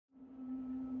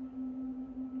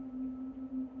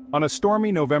On a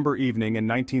stormy November evening in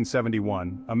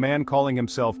 1971, a man calling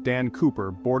himself Dan Cooper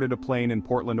boarded a plane in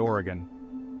Portland, Oregon.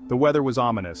 The weather was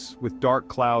ominous, with dark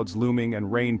clouds looming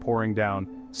and rain pouring down,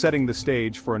 setting the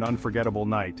stage for an unforgettable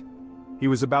night. He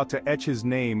was about to etch his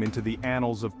name into the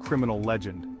annals of criminal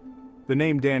legend. The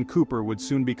name Dan Cooper would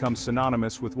soon become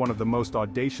synonymous with one of the most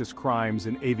audacious crimes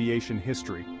in aviation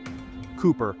history.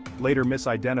 Cooper, later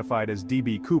misidentified as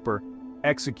D.B. Cooper,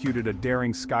 executed a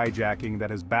daring skyjacking that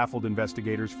has baffled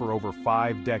investigators for over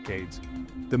 5 decades.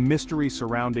 The mystery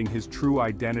surrounding his true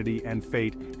identity and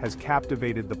fate has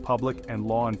captivated the public and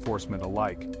law enforcement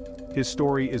alike. His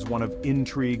story is one of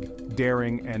intrigue,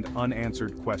 daring, and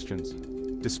unanswered questions.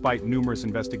 Despite numerous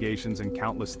investigations and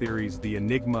countless theories, the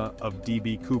enigma of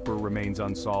D.B. Cooper remains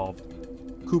unsolved.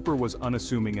 Cooper was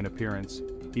unassuming in appearance.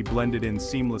 He blended in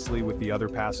seamlessly with the other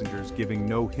passengers, giving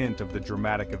no hint of the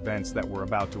dramatic events that were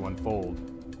about to unfold.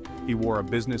 He wore a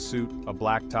business suit, a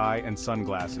black tie, and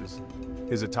sunglasses.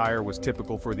 His attire was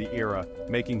typical for the era,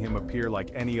 making him appear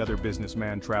like any other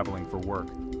businessman traveling for work.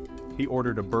 He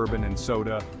ordered a bourbon and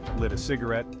soda, lit a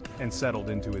cigarette, and settled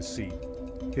into his seat.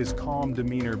 His calm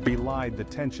demeanor belied the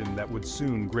tension that would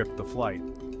soon grip the flight,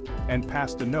 and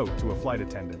passed a note to a flight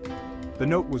attendant. The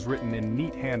note was written in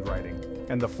neat handwriting,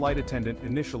 and the flight attendant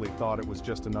initially thought it was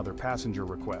just another passenger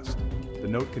request. The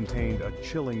note contained a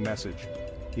chilling message.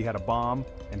 He had a bomb,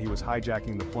 and he was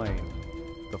hijacking the plane.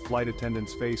 The flight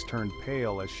attendant's face turned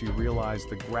pale as she realized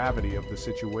the gravity of the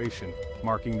situation,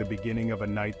 marking the beginning of a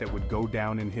night that would go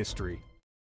down in history.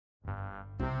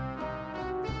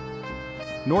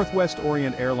 Northwest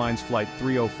Orient Airlines Flight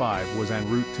 305 was en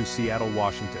route to Seattle,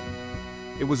 Washington.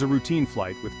 It was a routine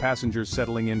flight with passengers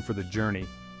settling in for the journey,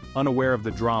 unaware of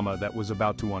the drama that was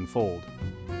about to unfold.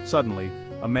 Suddenly,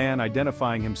 a man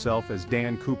identifying himself as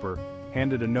Dan Cooper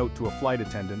handed a note to a flight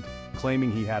attendant,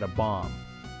 claiming he had a bomb.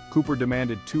 Cooper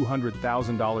demanded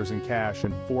 $200,000 in cash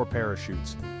and 4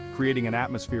 parachutes, creating an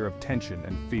atmosphere of tension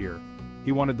and fear.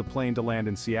 He wanted the plane to land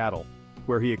in Seattle,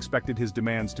 where he expected his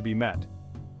demands to be met.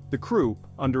 The crew,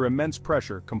 under immense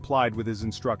pressure, complied with his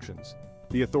instructions.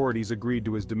 The authorities agreed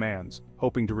to his demands,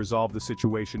 hoping to resolve the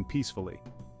situation peacefully.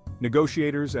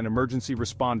 Negotiators and emergency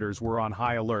responders were on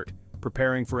high alert,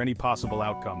 preparing for any possible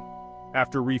outcome.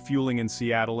 After refueling in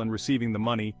Seattle and receiving the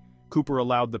money, Cooper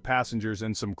allowed the passengers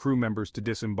and some crew members to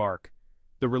disembark.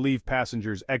 The relieved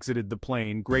passengers exited the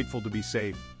plane, grateful to be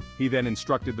safe. He then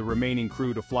instructed the remaining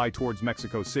crew to fly towards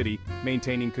Mexico City,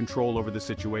 maintaining control over the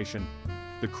situation.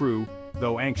 The crew,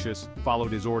 though anxious,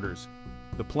 followed his orders.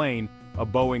 The plane, a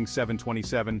Boeing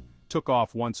 727, took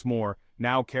off once more,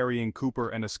 now carrying Cooper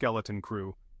and a skeleton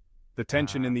crew. The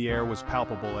tension in the air was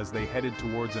palpable as they headed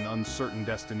towards an uncertain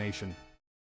destination.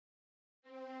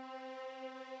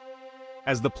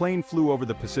 As the plane flew over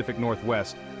the Pacific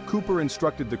Northwest, Cooper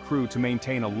instructed the crew to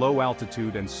maintain a low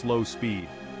altitude and slow speed.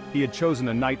 He had chosen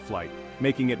a night flight,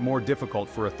 making it more difficult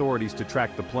for authorities to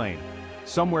track the plane.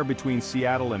 Somewhere between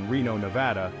Seattle and Reno,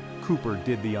 Nevada, Cooper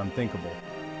did the unthinkable.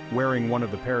 Wearing one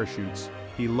of the parachutes,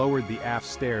 he lowered the aft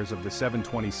stairs of the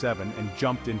 727 and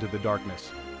jumped into the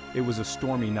darkness. It was a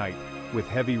stormy night, with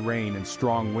heavy rain and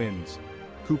strong winds.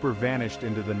 Cooper vanished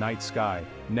into the night sky,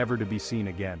 never to be seen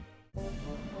again.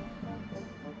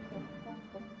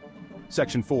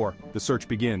 Section 4, the search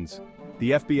begins.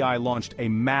 The FBI launched a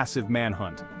massive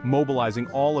manhunt,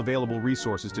 mobilizing all available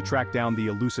resources to track down the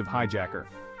elusive hijacker.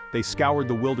 They scoured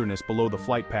the wilderness below the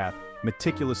flight path,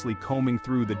 meticulously combing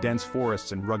through the dense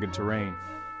forests and rugged terrain.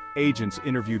 Agents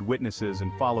interviewed witnesses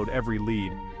and followed every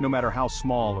lead, no matter how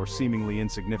small or seemingly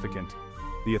insignificant.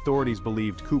 The authorities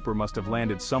believed Cooper must have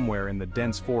landed somewhere in the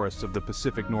dense forests of the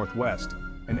Pacific Northwest,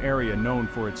 an area known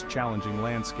for its challenging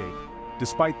landscape.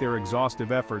 Despite their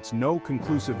exhaustive efforts, no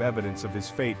conclusive evidence of his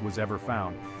fate was ever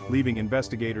found, leaving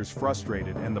investigators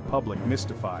frustrated and the public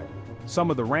mystified.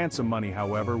 Some of the ransom money,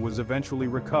 however, was eventually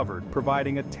recovered,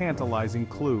 providing a tantalizing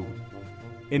clue.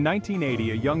 In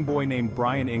 1980, a young boy named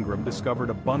Brian Ingram discovered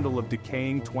a bundle of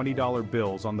decaying $20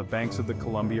 bills on the banks of the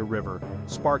Columbia River,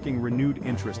 sparking renewed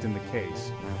interest in the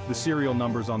case. The serial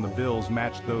numbers on the bills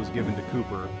matched those given to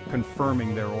Cooper,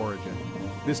 confirming their origin.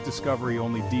 This discovery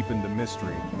only deepened the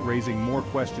mystery, raising more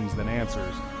questions than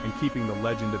answers, and keeping the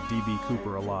legend of D.B.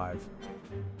 Cooper alive.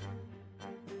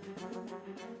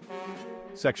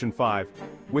 Section 5.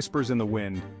 Whispers in the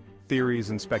Wind, Theories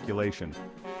and Speculation.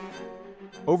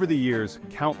 Over the years,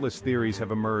 countless theories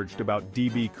have emerged about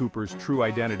D.B. Cooper's true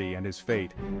identity and his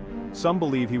fate. Some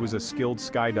believe he was a skilled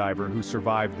skydiver who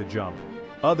survived the jump.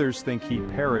 Others think he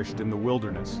perished in the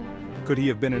wilderness. Could he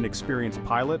have been an experienced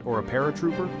pilot or a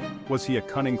paratrooper? Was he a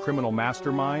cunning criminal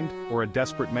mastermind or a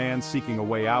desperate man seeking a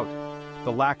way out?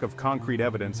 the lack of concrete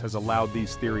evidence has allowed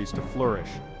these theories to flourish,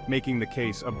 making the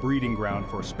case a breeding ground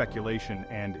for speculation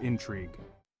and intrigue.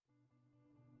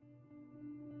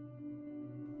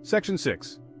 Section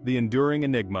 6. The enduring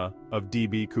enigma of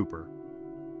D.B. Cooper.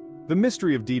 The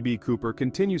mystery of D.B. Cooper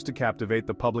continues to captivate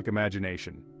the public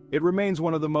imagination. It remains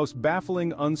one of the most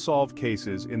baffling unsolved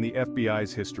cases in the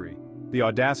FBI's history. The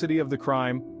audacity of the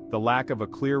crime, the lack of a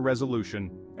clear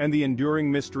resolution, and the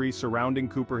enduring mystery surrounding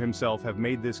Cooper himself have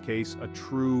made this case a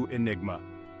true enigma.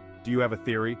 Do you have a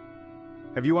theory?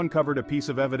 Have you uncovered a piece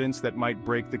of evidence that might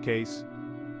break the case?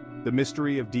 The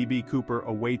mystery of D.B. Cooper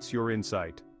awaits your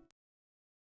insight.